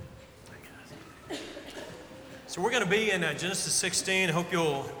So we're going to be in Genesis 16. I hope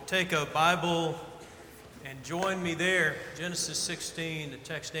you'll take a Bible and join me there. Genesis 16, the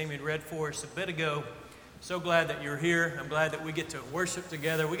text Damien read for us a bit ago. So glad that you're here. I'm glad that we get to worship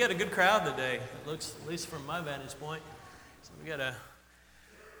together. We got a good crowd today. It looks, at least from my vantage point. So we got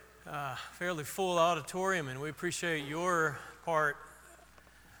a fairly full auditorium, and we appreciate your part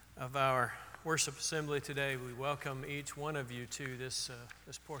of our worship assembly today. We welcome each one of you to this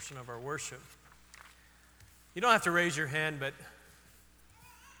portion of our worship. You don't have to raise your hand, but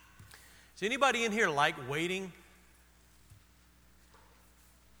does anybody in here like waiting?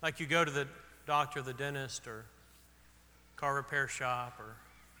 Like you go to the doctor, the dentist, or car repair shop,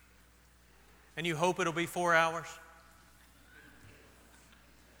 and you hope it'll be 4 hours?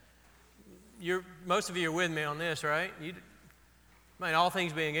 Most of you are with me on this, right? All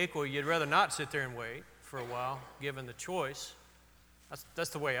things being equal, you'd rather not sit there and wait for a while, given the choice.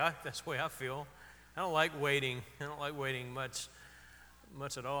 That's the way I feel. I don't like waiting. I don't like waiting much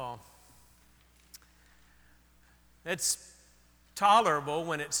at all. It's tolerable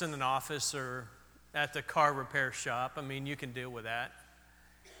when it's in an office or at the car repair shop. I mean, you can deal with that.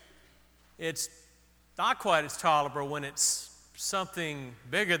 It's not quite as tolerable when it's something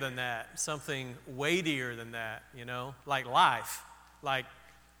bigger than that, something weightier than that, like life, like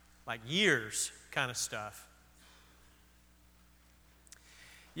years kind of stuff.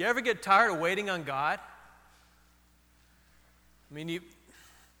 You ever get tired of waiting on God? I mean, you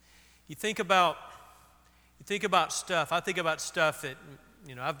think about stuff. I think about stuff that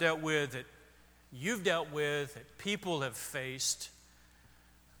I've dealt with, that you've dealt with, that people have faced.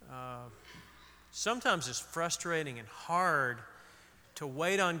 Sometimes it's frustrating and hard to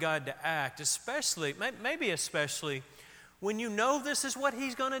wait on God to act, especially when you know this is what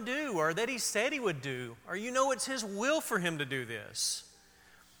He's going to do, or that He said He would do, or it's His will for Him to do this.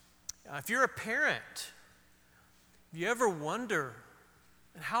 If you're a parent, you ever wonder,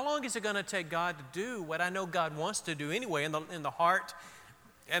 how long is it going to take God to do what I know God wants to do anyway in the heart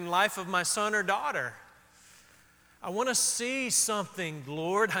and life of my son or daughter? I want to see something,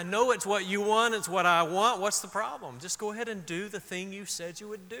 Lord. I know it's what you want, it's what I want. What's the problem? Just go ahead and do the thing you said you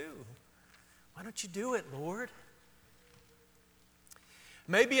would do. Why don't you do it, Lord?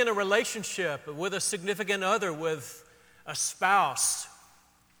 Maybe in a relationship with a significant other, with a spouse.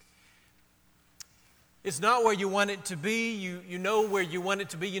 It's not where you want it to be. You know where you want it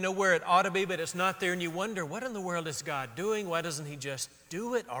to be. You know where it ought to be, but it's not there. And you wonder, what in the world is God doing? Why doesn't He just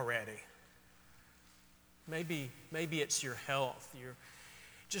do it already? Maybe it's your health. You're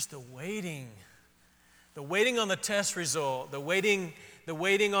just the waiting on the test result, the waiting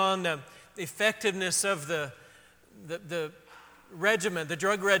on the effectiveness of the regimen, the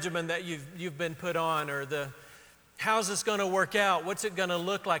drug regimen that you've been put on, or how's this going to work out? What's it going to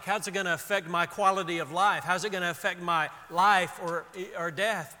look like? How's it going to affect my quality of life? How's it going to affect my life or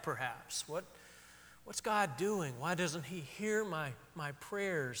death, perhaps? What's God doing? Why doesn't He hear my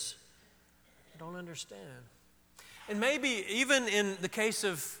prayers? I don't understand. And maybe even in the case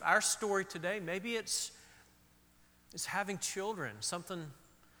of our story today, maybe it's having children, something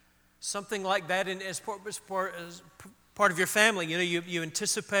like that as part of your family. You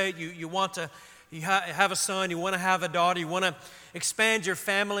anticipate, you want to. You have a son, you want to have a daughter, you want to expand your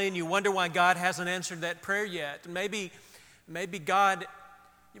family, and you wonder why God hasn't answered that prayer yet. And maybe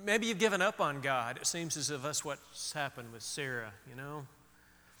you've given up on God. It seems as if that's what's happened with Sarah,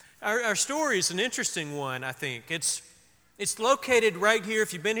 Our story is an interesting one, I think. It's located right here.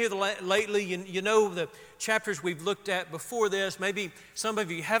 If you've been here lately, you know the chapters we've looked at before this. Maybe some of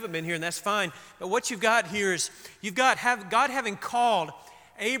you haven't been here, and that's fine. But what you've got here is you've got God having called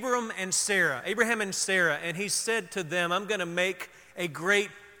Abraham and Sarah, and He said to them, I'm going to make a great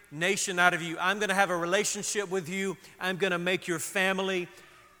nation out of you. I'm going to have a relationship with you. I'm going to make your family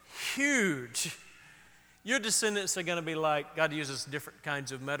huge. Your descendants are going to be like, God uses different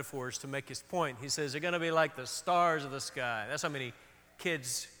kinds of metaphors to make His point. He says they're going to be like the stars of the sky. That's how many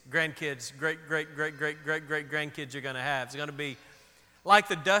kids, grandkids, great-grandkids you're going to have. It's going to be like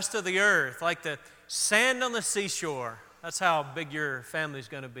the dust of the earth, like the sand on the seashore. That's how big your family's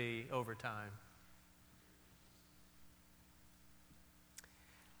going to be over time.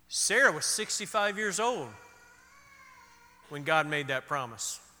 Sarah was 65 years old when God made that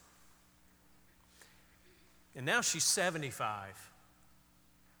promise. And now she's 75.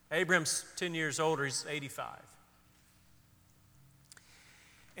 Abraham's 10 years older, he's 85.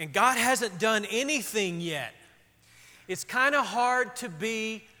 And God hasn't done anything yet. It's kind of hard to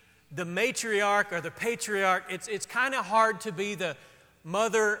be the matriarch or the patriarch. It's kind of hard to be the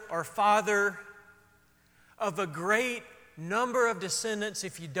mother or father of a great number of descendants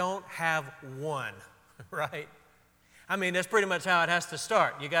if you don't have one, right? I mean, that's pretty much how it has to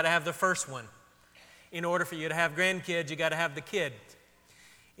start. You got to have the first one. In order for you to have grandkids, you got to have the kid.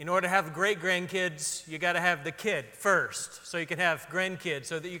 In order to have great-grandkids, you got to have the kid first, so you can have grandkids,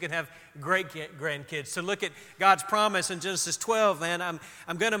 so that you can have great-grandkids. So look at God's promise in Genesis 12, man.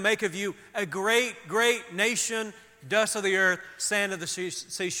 I'm going to make of you a great, great nation, dust of the earth, sand of the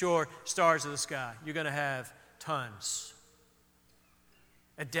seashore, stars of the sky. You're going to have tons.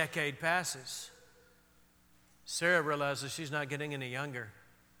 A decade passes. Sarah realizes she's not getting any younger.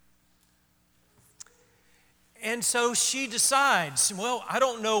 And so she decides, well, I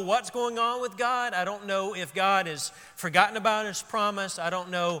don't know what's going on with God. I don't know if God has forgotten about his promise. I don't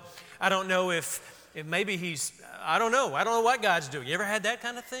know if maybe I don't know what God's doing. You ever had that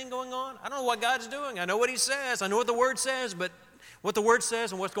kind of thing going on? I don't know what God's doing. I know what he says. I know what the Word says, but what the Word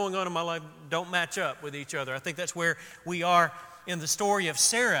says and what's going on in my life don't match up with each other. I think that's where we are in the story of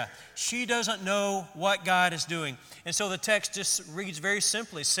Sarah. She doesn't know what God is doing. And so the text just reads very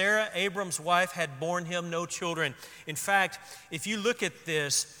simply, Sarah, Abram's wife, had borne him no children. In fact, if you look at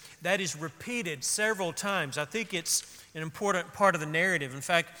this, that is repeated several times. I think it's an important part of the narrative. In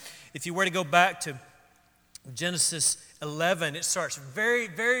fact, if you were to go back to Genesis 11, it starts very,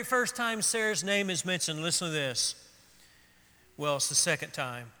 very first time Sarah's name is mentioned. Listen to this. Well, it's the second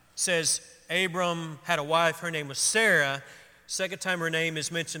time. It says, Abram had a wife, her name was Sarah. Second time her name is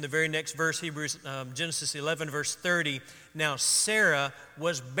mentioned, the very next verse, Genesis 11, verse 30. Now Sarah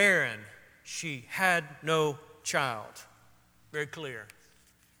was barren. She had no child. Very clear.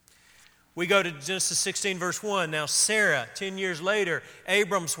 We go to Genesis 16, verse 1. Now Sarah, 10 years later,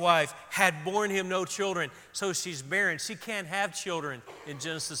 Abram's wife, had borne him no children. So she's barren. She can't have children in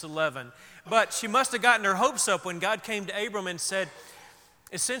Genesis 11. But she must have gotten her hopes up when God came to Abram and said,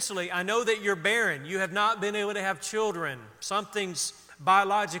 essentially, I know that you're barren. You have not been able to have children. Something's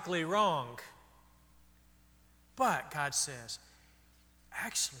biologically wrong. But God says,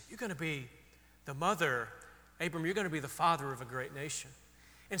 actually, you're going to be the mother, Abram, you're going to be the father of a great nation.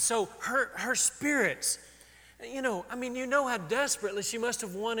 And so her spirits, you know how desperately she must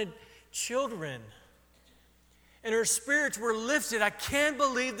have wanted children. And her spirits were lifted. I can't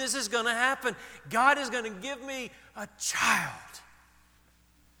believe this is going to happen. God is going to give me a child.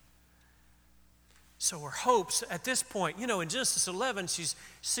 So her hopes at this point, in Genesis 11, she's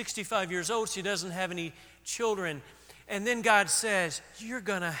 65 years old. She doesn't have any children. And then God says, you're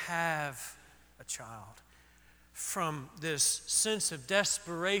going to have a child. From this sense of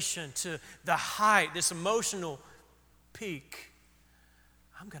desperation to the height, this emotional peak.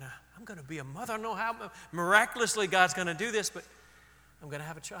 I'm going to be a mother. I don't know how miraculously God's going to do this, but I'm going to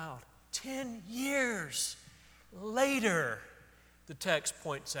have a child. 10 years later, the text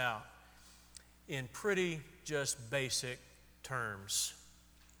points out, in pretty just basic terms,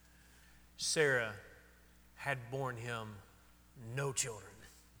 Sarah had borne him no children.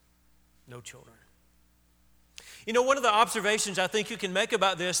 No children. One of the observations I think you can make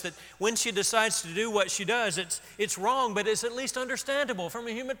about this, that when she decides to do what she does, it's wrong, but it's at least understandable from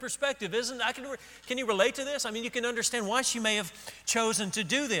a human perspective, isn't it? Can you relate to this? I mean, you can understand why she may have chosen to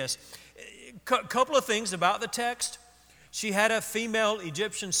do this. Couple of things about the text. She had a female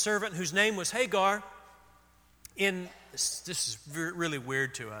Egyptian servant whose name was Hagar. This is really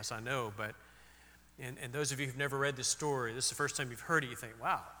weird to us, I know, but and those of you who've never read this story, this is the first time you've heard it, you think,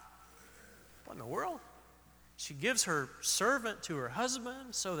 wow, what in the world? She gives her servant to her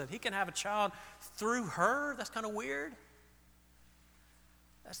husband so that he can have a child through her. That's kind of weird.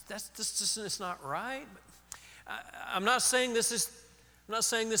 It's not right. I'm not saying this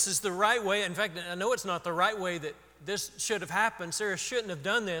is the right way. In fact, I know it's not the right way that this should have happened. Sarah shouldn't have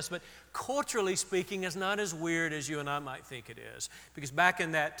done this, but culturally speaking, it's not as weird as you and I might think it is. Because back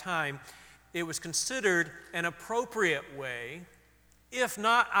in that time, it was considered an appropriate way, if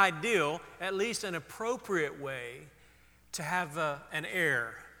not ideal, at least an appropriate way to have an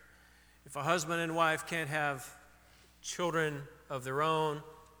heir. If a husband and wife can't have children of their own,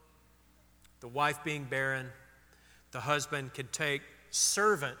 the wife being barren, the husband could take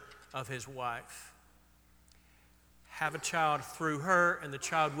servant of his wife, have a child through her, and the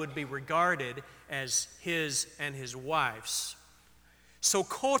child would be regarded as his and his wife's. So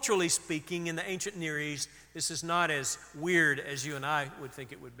culturally speaking, in the ancient Near East, this is not as weird as you and I would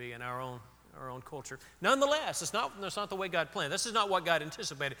think it would be in our own culture. Nonetheless, that's not the way God planned. This is not what God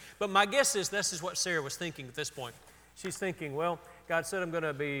anticipated. But my guess is this is what Sarah was thinking at this point. She's thinking, well, God said we're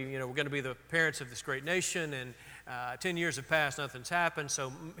going to be the parents of this great nation, and 10 years have passed, nothing's happened.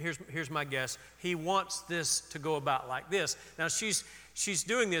 So here's my guess. He wants this to go about like this. Now she's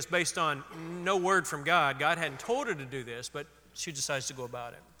doing this based on no word from God. God hadn't told her to do this, but she decides to go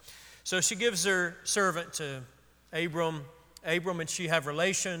about it. So she gives her servant to Abram and she have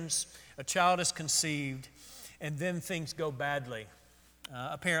relations, a child is conceived, and then things go badly.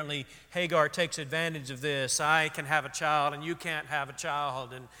 Apparently, Hagar takes advantage of this. I can have a child and you can't have a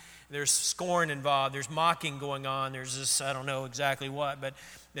child, and there's scorn involved, there's mocking going on, there's this, I don't know exactly what, but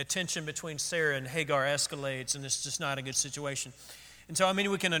the tension between Sarah and Hagar escalates, and it's just not a good situation. And so,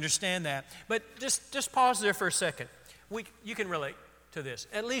 we can understand that. But just pause there for a second. You can relate to this,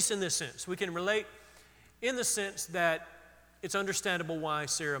 at least in this sense. We can relate in the sense that it's understandable why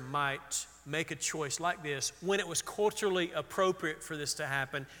Sarah might make a choice like this when it was culturally appropriate for this to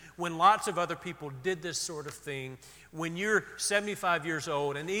happen, when lots of other people did this sort of thing, when you're 75 years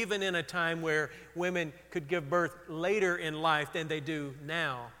old, and even in a time where women could give birth later in life than they do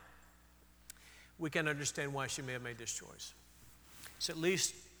now, we can understand why she may have made this choice. It's at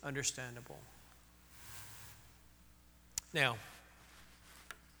least understandable. Now,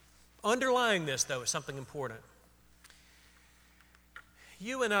 underlying this, though, is something important.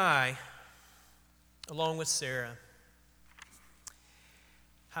 You and I, along with Sarah,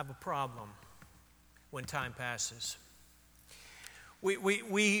 have a problem when time passes.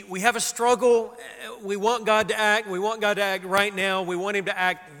 We have a struggle. We want God to act. We want God to act right now. We want Him to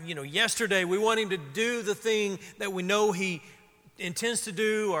act, yesterday. We want Him to do the thing that we know He intends to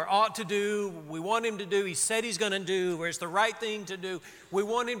do or ought to do. We want Him to do, He said He's going to do, where it's the right thing to do. We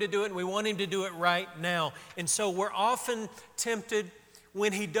want Him to do it, and we want Him to do it right now. And so we're often tempted,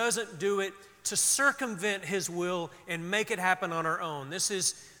 when He doesn't do it, to circumvent His will and make it happen on our own. This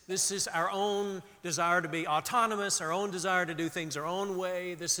is our own desire to be autonomous, our own desire to do things our own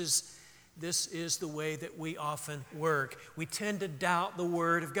way. This is the way that we often work. We tend to doubt the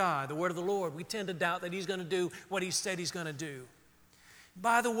Word of God, the Word of the Lord. We tend to doubt that He's going to do what He said He's going to do.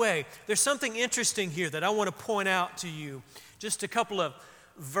 By the way, there's something interesting here that I want to point out to you. Just a couple of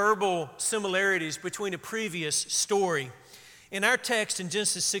verbal similarities between a previous story. In our text in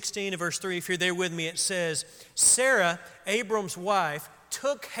Genesis 16 and verse 3, if you're there with me, it says, Sarah, Abram's wife,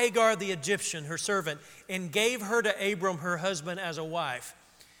 took Hagar the Egyptian, her servant, and gave her to Abram, her husband, as a wife.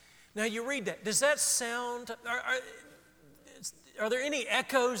 Now you read that. Does that sound, are there any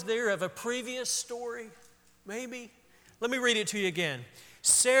echoes there of a previous story? Maybe? Let me read it to you again.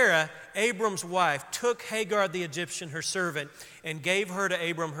 Sarah, Abram's wife, took Hagar the Egyptian, her servant, and gave her to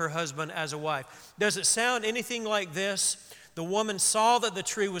Abram, her husband, as a wife. Does it sound anything like this? The woman saw that the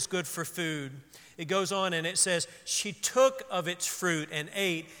tree was good for food. It goes on and it says, she took of its fruit and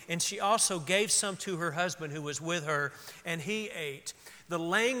ate, and she also gave some to her husband who was with her, and he ate. The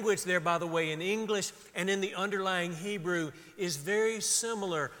language there, by the way, in English and in the underlying Hebrew is very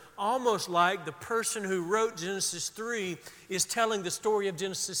similar, almost like the person who wrote Genesis 3 is telling the story of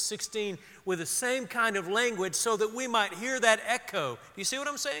Genesis 16 with the same kind of language so that we might hear that echo. Do you see what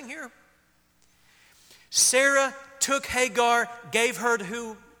I'm saying here? Sarah took Hagar, gave her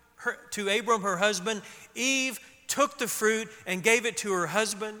to Abram, her husband. Eve took the fruit and gave it to her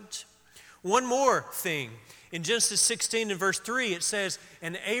husband. One more thing. In Genesis 16 and verse 3, it says,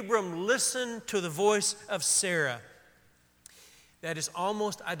 and Abram listened to the voice of Sarah. That is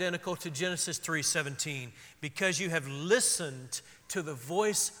almost identical to Genesis 3:17. Because you have listened to the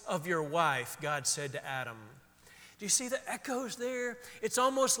voice of your wife, God said to Adam. Do you see the echoes there? It's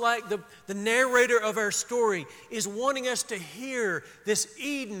almost like the narrator of our story is wanting us to hear this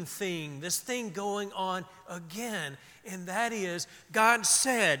Eden thing, this thing going on again. And that is, God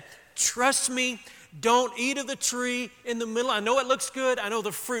said, trust me, don't eat of the tree in the middle. I know it looks good. I know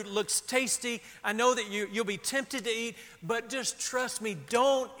the fruit looks tasty. I know that you'll be tempted to eat, but just trust me,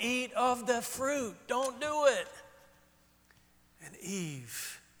 don't eat of the fruit. Don't do it. And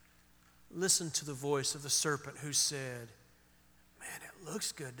Eve listened to the voice of the serpent who said, man, it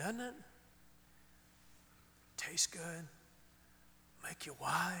looks good, doesn't it? Tastes good. Make you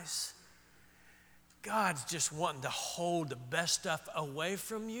wise. God's just wanting to hold the best stuff away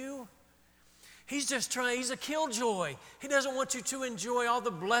from you. He's just trying, he's a killjoy. He doesn't want you to enjoy all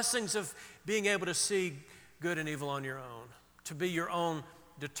the blessings of being able to see good and evil on your own, to be your own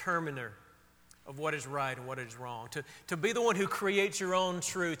determiner of what is right and what is wrong, to be the one who creates your own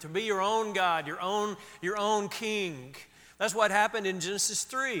truth, to be your own God, your own king. That's what happened in Genesis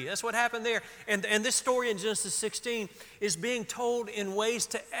 3. That's what happened there. And this story in Genesis 16 is being told in ways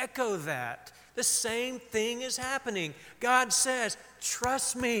to echo that. The same thing is happening. God says,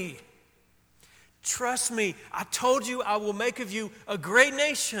 trust me. Trust me. I told you I will make of you a great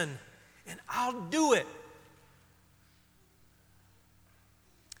nation, and I'll do it.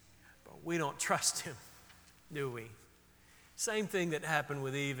 We don't trust him, do we? Same thing that happened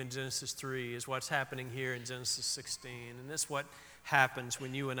with Eve in Genesis 3 is what's happening here in Genesis 16. And that's what happens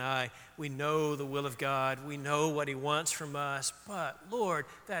when you and we know the will of God. We know what He wants from us. But, Lord,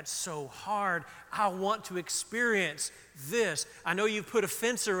 that's so hard. I want to experience this. I know you've put a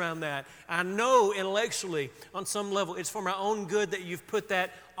fence around that. I know intellectually, on some level, it's for my own good that you've put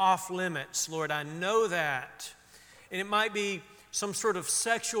that off limits. Lord, I know that. And it might be some sort of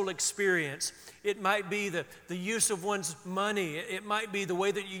sexual experience. It might be the use of one's money. It might be the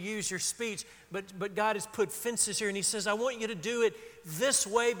way that you use your speech. But God has put fences here, and He says, I want you to do it this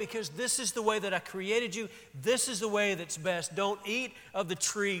way because this is the way that I created you. This is the way that's best. Don't eat of the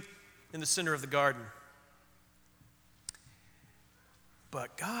tree in the center of the garden.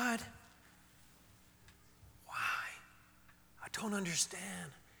 But God, why? I don't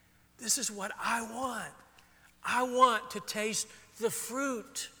understand. This is what I want. I want to taste the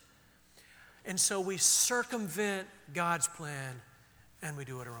fruit. And so we circumvent God's plan and we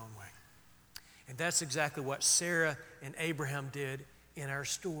do it our own way. And that's exactly what Sarah and Abraham did in our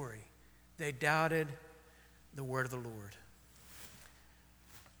story. They doubted the word of the Lord.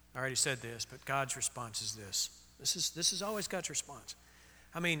 I already said this, but God's response is this. This is always God's response.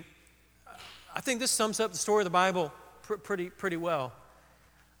 I mean, I think this sums up the story of the Bible pretty well.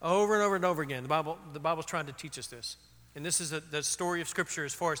 Over and over and over again, the Bible's trying to teach us this. And this is the story of Scripture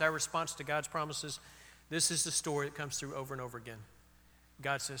as far as our response to God's promises. This is the story that comes through over and over again.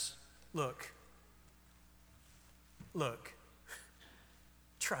 God says, look,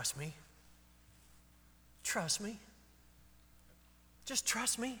 trust me. Trust me. Just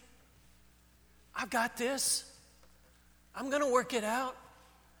trust me. I've got this. I'm going to work it out.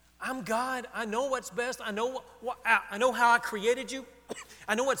 I'm God. I know what's best. I know how I created you.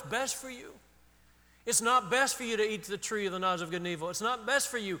 I know what's best for you. It's not best for you to eat the tree of the knowledge of good and evil. It's not best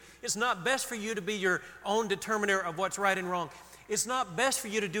for you. It's not best for you to be your own determiner of what's right and wrong. It's not best for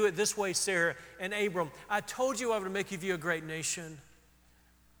you to do it this way, Sarah and Abram. I told you I would make of you a great nation.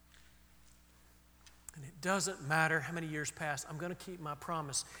 And it doesn't matter how many years pass. I'm going to keep my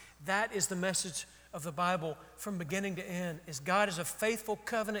promise. That is the message of the Bible from beginning to end, is God is a faithful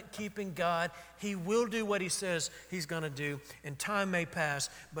covenant-keeping God. He will do what He says He's going to do, and time may pass,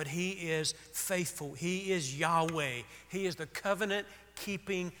 but He is faithful. He is Yahweh. He is the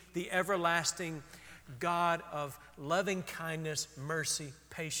covenant-keeping, the everlasting God of loving kindness, mercy,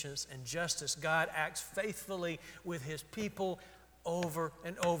 patience, and justice. God acts faithfully with His people over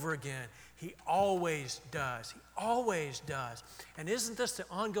and over again. He always does. He always does. And isn't this the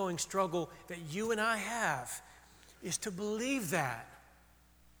ongoing struggle that you and I have, is to believe that?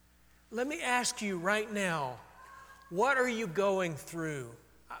 Let me ask you right now, what are you going through?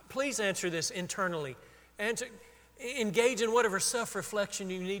 Please answer this internally. Engage in whatever self-reflection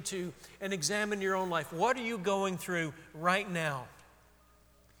you need to and examine your own life. What are you going through right now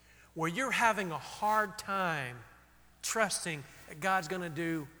where you're having a hard time trusting that God's going to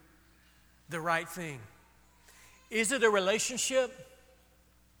do the right thing? Is it a relationship?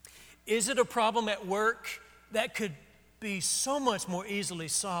 Is it a problem at work that could be so much more easily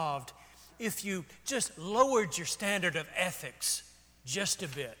solved if you just lowered your standard of ethics just a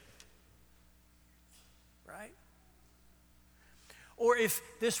bit? Right? Or if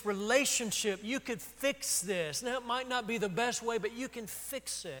this relationship, you could fix this. Now, it might not be the best way, but you can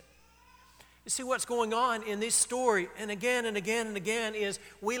fix it. You see what's going on in this story, and again and again and again, is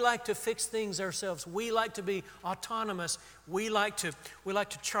we like to fix things ourselves. We like to be autonomous. We like to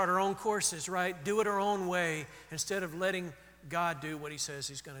chart our own courses, right? Do it our own way instead of letting God do what He says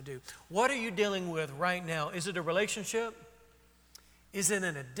He's going to do. What are you dealing with right now? Is it a relationship? Is it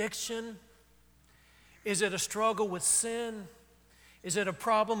an addiction? Is it a struggle with sin? Is it a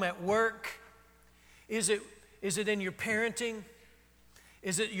problem at work? Is it in your parenting?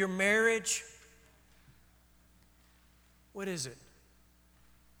 Is it your marriage? What is it?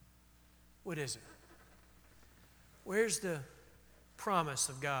 What is it? Where's the promise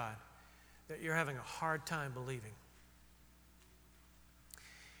of God that you're having a hard time believing?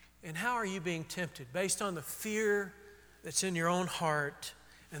 And how are you being tempted based on the fear that's in your own heart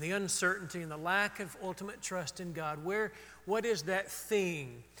and the uncertainty and the lack of ultimate trust in God? What is that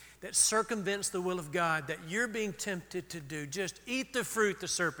thing that circumvents the will of God that you're being tempted to do? Just eat the fruit, the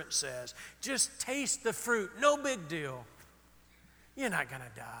serpent says. Just taste the fruit. No big deal. You're not going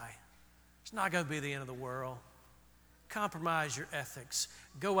to die. It's not going to be the end of the world. Compromise your ethics.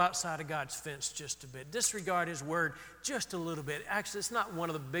 Go outside of God's fence just a bit. Disregard His word just a little bit. Actually, it's not one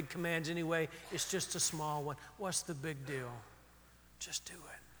of the big commands anyway. It's just a small one. What's the big deal? Just do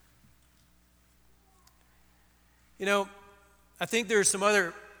it. You know, I think there's some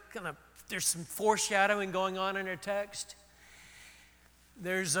other there's some foreshadowing going on in our text.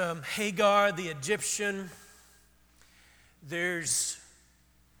 There's Hagar, the Egyptian. There's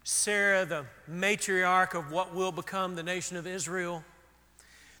Sarah, the matriarch of what will become the nation of Israel.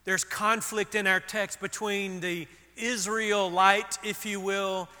 There's conflict in our text between the Israelite, if you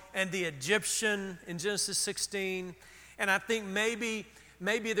will, and the Egyptian in Genesis 16. And I think maybe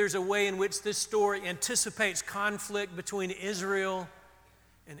there's a way in which this story anticipates conflict between Israel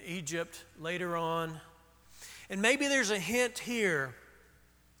and Egypt later on. And maybe there's a hint here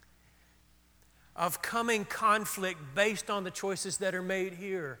of coming conflict based on the choices that are made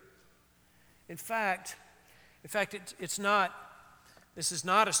here. In fact, this is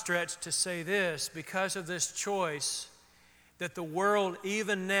not a stretch to say this, because of this choice, that the world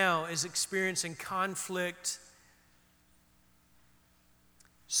even now is experiencing conflict.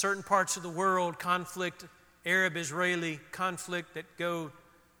 Certain parts of the world, conflict, Arab-Israeli conflict that go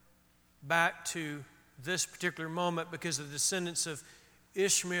back to this particular moment because of the descendants of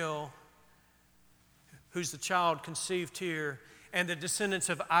Ishmael, who's the child conceived here, and the descendants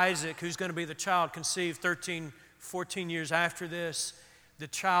of Isaac, who's going to be the child conceived 13, 14 years after this, the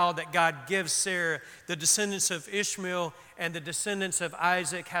child that God gives Sarah. The descendants of Ishmael and the descendants of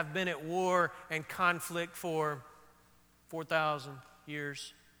Isaac have been at war and conflict for 4,000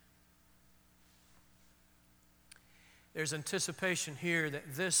 years. There's anticipation here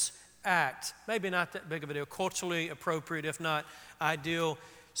that this act, maybe not that big of a deal, culturally appropriate, if not ideal.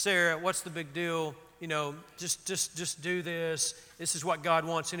 Sarah, what's the big deal? You know, just do this. This is what God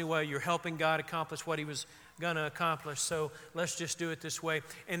wants anyway. You're helping God accomplish what He was going to accomplish. So let's just do it this way.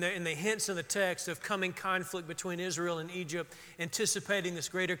 And the hints in the text of coming conflict between Israel and Egypt, anticipating this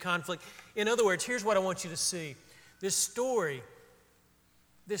greater conflict. In other words, here's what I want you to see. This story,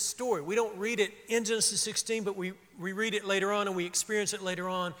 we don't read it in Genesis 16, but we read it later on and we experience it later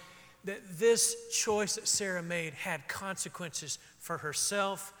on, that this choice that Sarah made had consequences for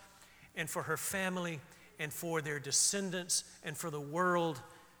herself and for her family and for their descendants and for the world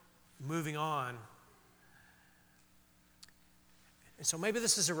moving on. And so maybe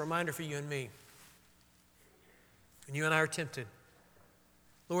this is a reminder for you and me. And you and I are tempted.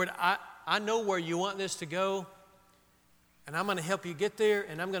 Lord, I know where you want this to go, and I'm going to help you get there,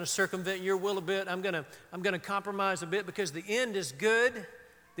 and I'm going to circumvent your will a bit. I'm going to compromise a bit because the end is good.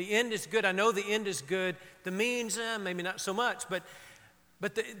 The end is good. I know the end is good. The means, maybe not so much,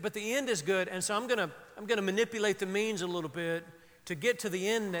 but the end is good, and so I'm going to manipulate the means a little bit to get to the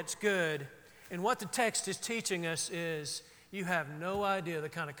end that's good. And what the text is teaching us is you have no idea the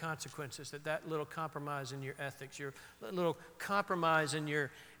kind of consequences that little compromise in your ethics, your little compromise in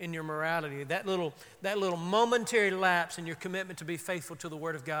your morality, that little momentary lapse in your commitment to be faithful to the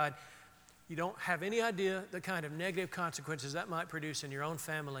Word of God. You don't have any idea the kind of negative consequences that might produce in your own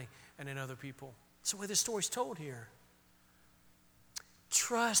family and in other people. That's the way this story's told here.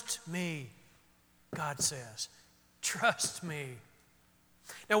 Trust me, God says. Trust me.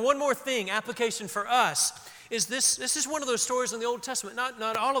 Now, one more thing, application for us, is this is one of those stories in the Old Testament.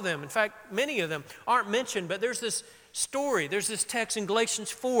 Not all of them. In fact, many of them aren't mentioned, but there's this story. There's this text in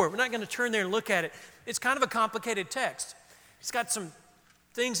Galatians 4. We're not going to turn there and look at it. It's kind of a complicated text. It's got some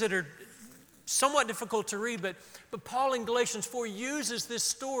things that are somewhat difficult to read, but Paul in Galatians 4 uses this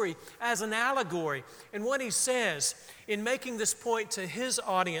story as an allegory. And what he says in making this point to his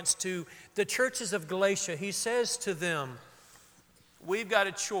audience, to the churches of Galatia, he says to them, we've got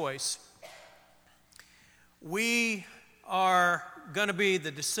a choice. We are going to be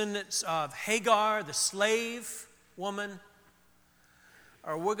the descendants of Hagar, the slave woman,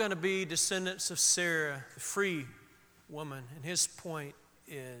 or we're going to be descendants of Sarah, the free woman. And his point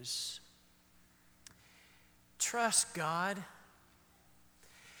is, trust God.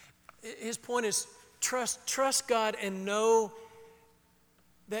 His point is, trust God and know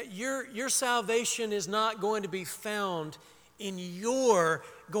that your salvation is not going to be found in your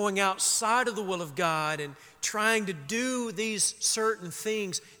going outside of the will of God and trying to do these certain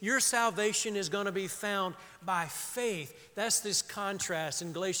things. Your salvation is going to be found by faith. That's this contrast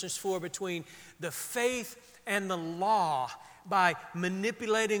in Galatians 4 between the faith and the law, by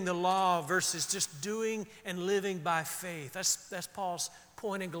manipulating the law versus just doing and living by faith. That's Paul's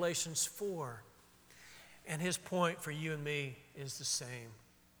point in Galatians 4. And his point for you and me is the same.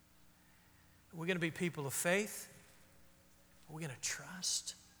 We're going to be people of faith. Are we going to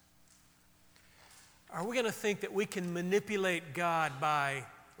trust? Are we going to think that we can manipulate God by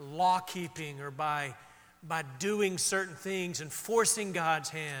law keeping or by doing certain things and forcing God's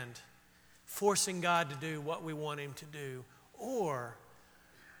hand, forcing God to do what we want Him to do? Or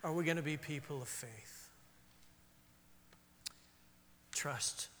are we going to be people of faith?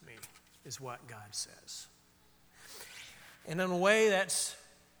 Trust me is what God says. And in a way, that's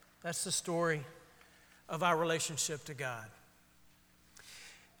the story of our relationship to God.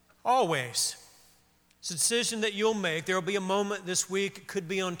 Always. It's a decision that you'll make. There will be a moment this week. It could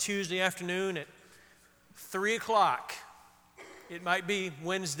be on Tuesday afternoon at 3 o'clock. It might be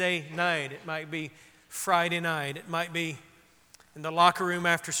Wednesday night. It might be Friday night. It might be in the locker room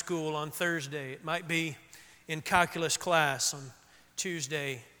after school on Thursday. It might be in calculus class on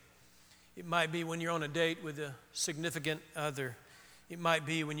Tuesday. It might be when you're on a date with a significant other. It might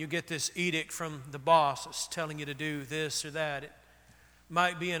be when you get this edict from the boss that's telling you to do this or that. It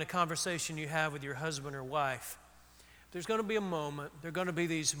might be in a conversation you have with your husband or wife. There's going to be a moment, there are going to be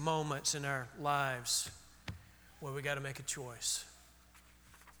these moments in our lives where we got to make a choice.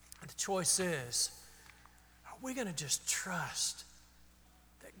 And the choice is, are we going to just trust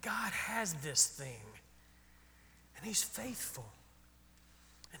that God has this thing and He's faithful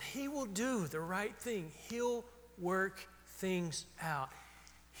and He will do the right thing. He'll work things out.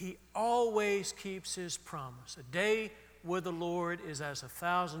 He always keeps His promise. A day with the Lord is as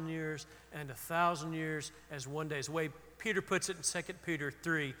 1,000 years, and 1,000 years as one day. It's the way Peter puts it in 2 Peter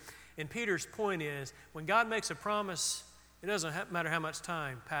 3. And Peter's point is, when God makes a promise, it doesn't matter how much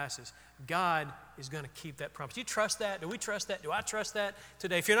time passes. God is going to keep that promise. Do you trust that? Do we trust that? Do I trust that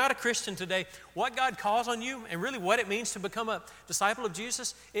today? If you're not a Christian today, what God calls on you and really what it means to become a disciple of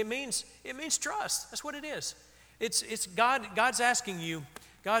Jesus, it means trust. That's what it is. It's God's asking you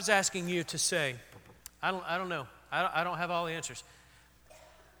to say, I don't know. I don't have all the answers.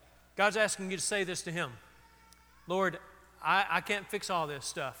 God's asking you to say this to Him. Lord, I can't fix all this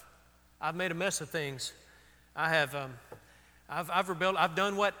stuff. I've made a mess of things. I've rebelled. I've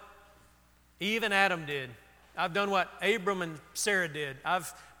done what Eve and Adam did. I've done what Abram and Sarah did.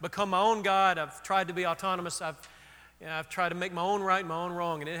 I've become my own God. I've tried to be autonomous. I've tried to make my own right and my own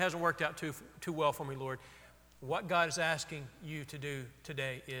wrong, and it hasn't worked out too well for me, Lord. What God is asking you to do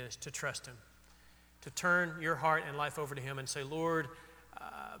today is to trust Him, to turn your heart and life over to Him and say, Lord,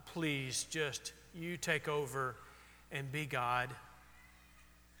 please just you take over and be God.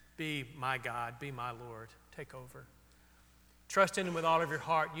 Be my God. Be my Lord. Take over. Trust in Him with all of your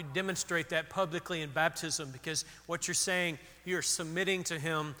heart. You demonstrate that publicly in baptism because what you're saying, you're submitting to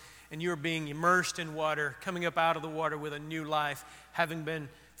Him and you're being immersed in water, coming up out of the water with a new life, having been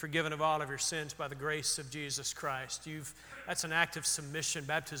forgiven of all of your sins by the grace of Jesus Christ. That's an act of submission,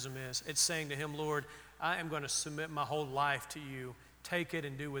 baptism is. It's saying to Him, Lord, I am going to submit my whole life to you. Take it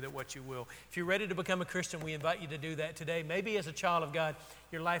and do with it what you will. If you're ready to become a Christian, we invite you to do that today. Maybe as a child of God,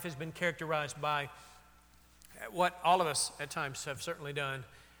 your life has been characterized by what all of us at times have certainly done,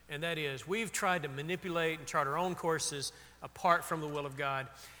 and that is we've tried to manipulate and chart our own courses apart from the will of God.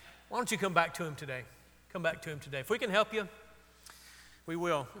 Why don't you come back to Him today? Come back to Him today. If we can help you, we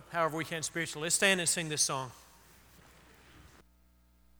will, however we can spiritually. Let's stand and sing this song.